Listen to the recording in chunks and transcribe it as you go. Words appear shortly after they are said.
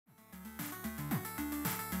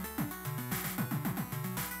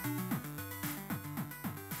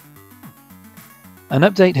An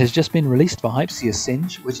update has just been released for Hypseus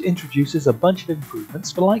Singe, which introduces a bunch of improvements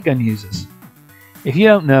for light gun users. If you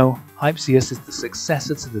don't know, Hypseus is the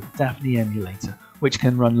successor to the Daphne emulator, which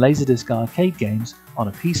can run Laserdisc arcade games on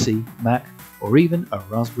a PC, Mac, or even a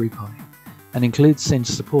Raspberry Pi, and includes Singe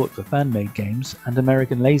support for fan-made games and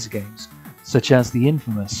American laser games, such as the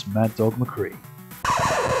infamous Mad Dog McCree.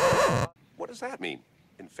 What does that mean?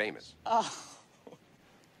 Infamous. Oh,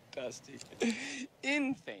 Dusty.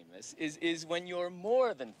 Infamous is when you're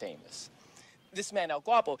more than famous. This man El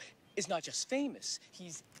Guapo is not just famous,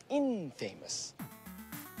 he's infamous.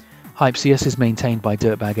 Hypseus is maintained by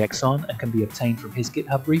Dirtbag Exxon and can be obtained from his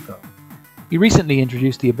GitHub repo. He recently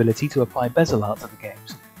introduced the ability to apply bezel art to the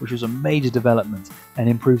games, which was a major development and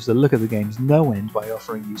improves the look of the games no end by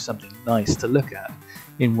offering you something nice to look at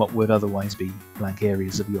in what would otherwise be blank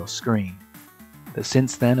areas of your screen. But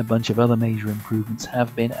since then, a bunch of other major improvements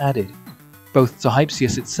have been added, both to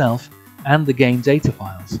Hypseus itself and the game data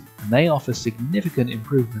files, and they offer significant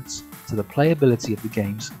improvements to the playability of the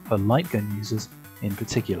games for light gun users in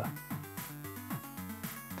particular.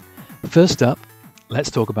 First up,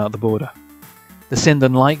 let's talk about the border. The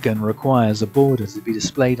Sinden light gun requires a border to be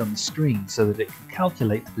displayed on the screen so that it can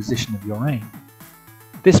calculate the position of your aim.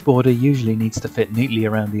 This border usually needs to fit neatly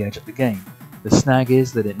around the edge of the game. The snag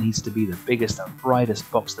is that it needs to be the biggest and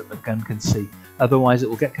brightest box that the gun can see, otherwise it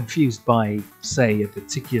will get confused by, say, a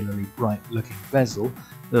particularly bright looking bezel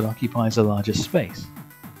that occupies a larger space.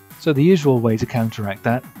 So the usual way to counteract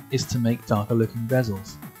that is to make darker looking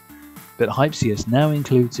bezels. But Hypseus now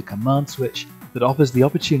includes a command switch that offers the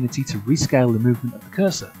opportunity to rescale the movement of the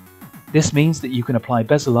cursor. This means that you can apply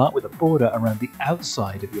bezel art with a border around the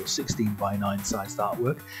outside of your 16:9 sized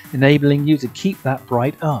artwork, enabling you to keep that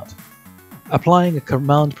bright art. Applying a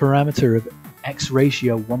command parameter of X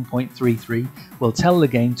ratio 1.33 will tell the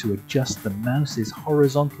game to adjust the mouse's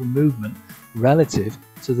horizontal movement relative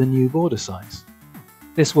to the new border size.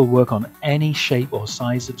 This will work on any shape or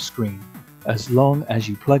size of screen. As long as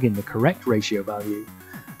you plug in the correct ratio value,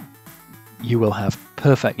 you will have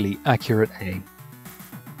perfectly accurate aim.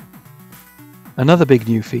 Another big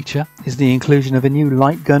new feature is the inclusion of a new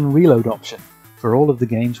light gun reload option for all of the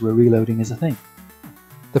games where reloading is a thing.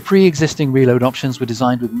 The pre-existing reload options were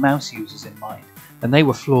designed with mouse users in mind, and they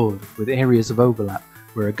were flawed with areas of overlap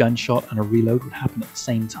where a gunshot and a reload would happen at the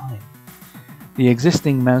same time. The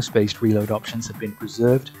existing mouse-based reload options have been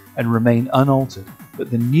preserved and remain unaltered, but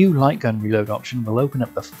the new light gun reload option will open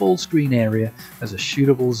up the full screen area as a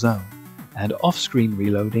shootable zone, and off-screen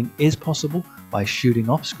reloading is possible by shooting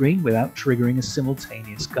off-screen without triggering a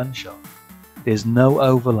simultaneous gunshot. There's no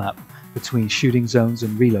overlap between shooting zones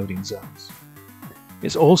and reloading zones.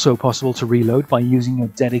 It's also possible to reload by using a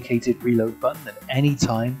dedicated reload button at any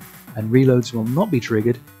time, and reloads will not be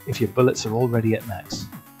triggered if your bullets are already at max.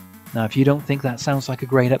 Now, if you don't think that sounds like a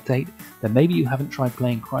great update, then maybe you haven't tried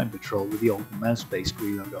playing Crime Patrol with the old mouse-based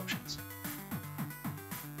reload options.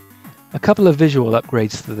 A couple of visual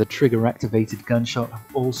upgrades to the trigger-activated gunshot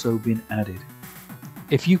have also been added.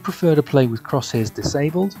 If you prefer to play with crosshairs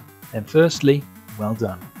disabled, then firstly, well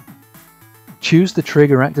done. Choose the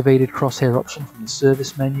trigger-activated crosshair option from the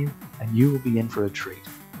service menu and you will be in for a treat.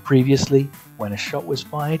 Previously, when a shot was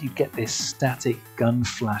fired, you'd get this static gun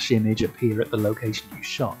flash image appear at the location you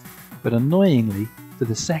shot, but annoyingly, for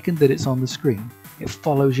the second that it's on the screen, it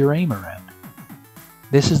follows your aim around.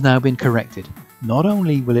 This has now been corrected. Not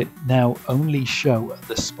only will it now only show at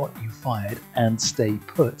the spot you fired and stay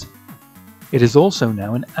put, it is also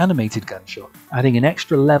now an animated gunshot, adding an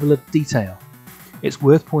extra level of detail. It's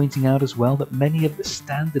worth pointing out as well that many of the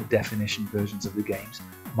standard definition versions of the games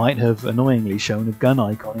might have annoyingly shown a gun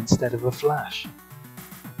icon instead of a flash.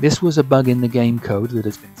 This was a bug in the game code that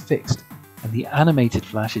has been fixed, and the animated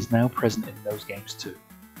flash is now present in those games too.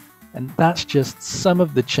 And that's just some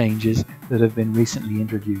of the changes that have been recently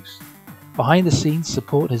introduced. Behind the scenes,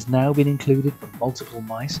 support has now been included for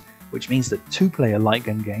Multimouse, which means that two-player light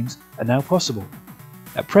gun games are now possible.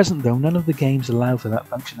 At present though, none of the games allow for that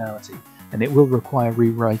functionality, and it will require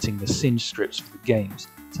rewriting the Singe scripts for the games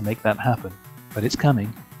to make that happen, but it's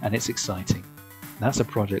coming and it's exciting. That's a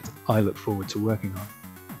project I look forward to working on.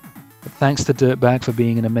 But thanks to Dirtbag for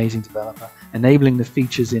being an amazing developer, enabling the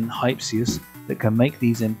features in Hypseus that can make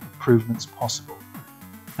these improvements possible,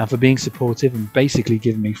 and for being supportive and basically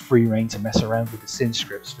giving me free rein to mess around with the Singe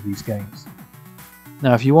scripts for these games.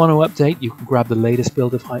 Now if you want to update, you can grab the latest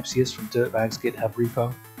build of Hypseus from Dirtbag's GitHub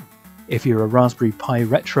repo. If you're a Raspberry Pi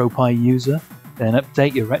RetroPie user, then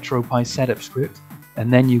update your RetroPie setup script,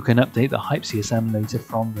 and then you can update the Hypseus emulator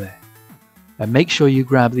from there. And make sure you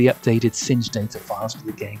grab the updated Singe data files for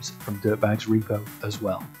the games from Dirtbag's repo as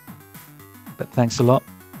well. But thanks a lot,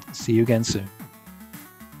 see you again soon.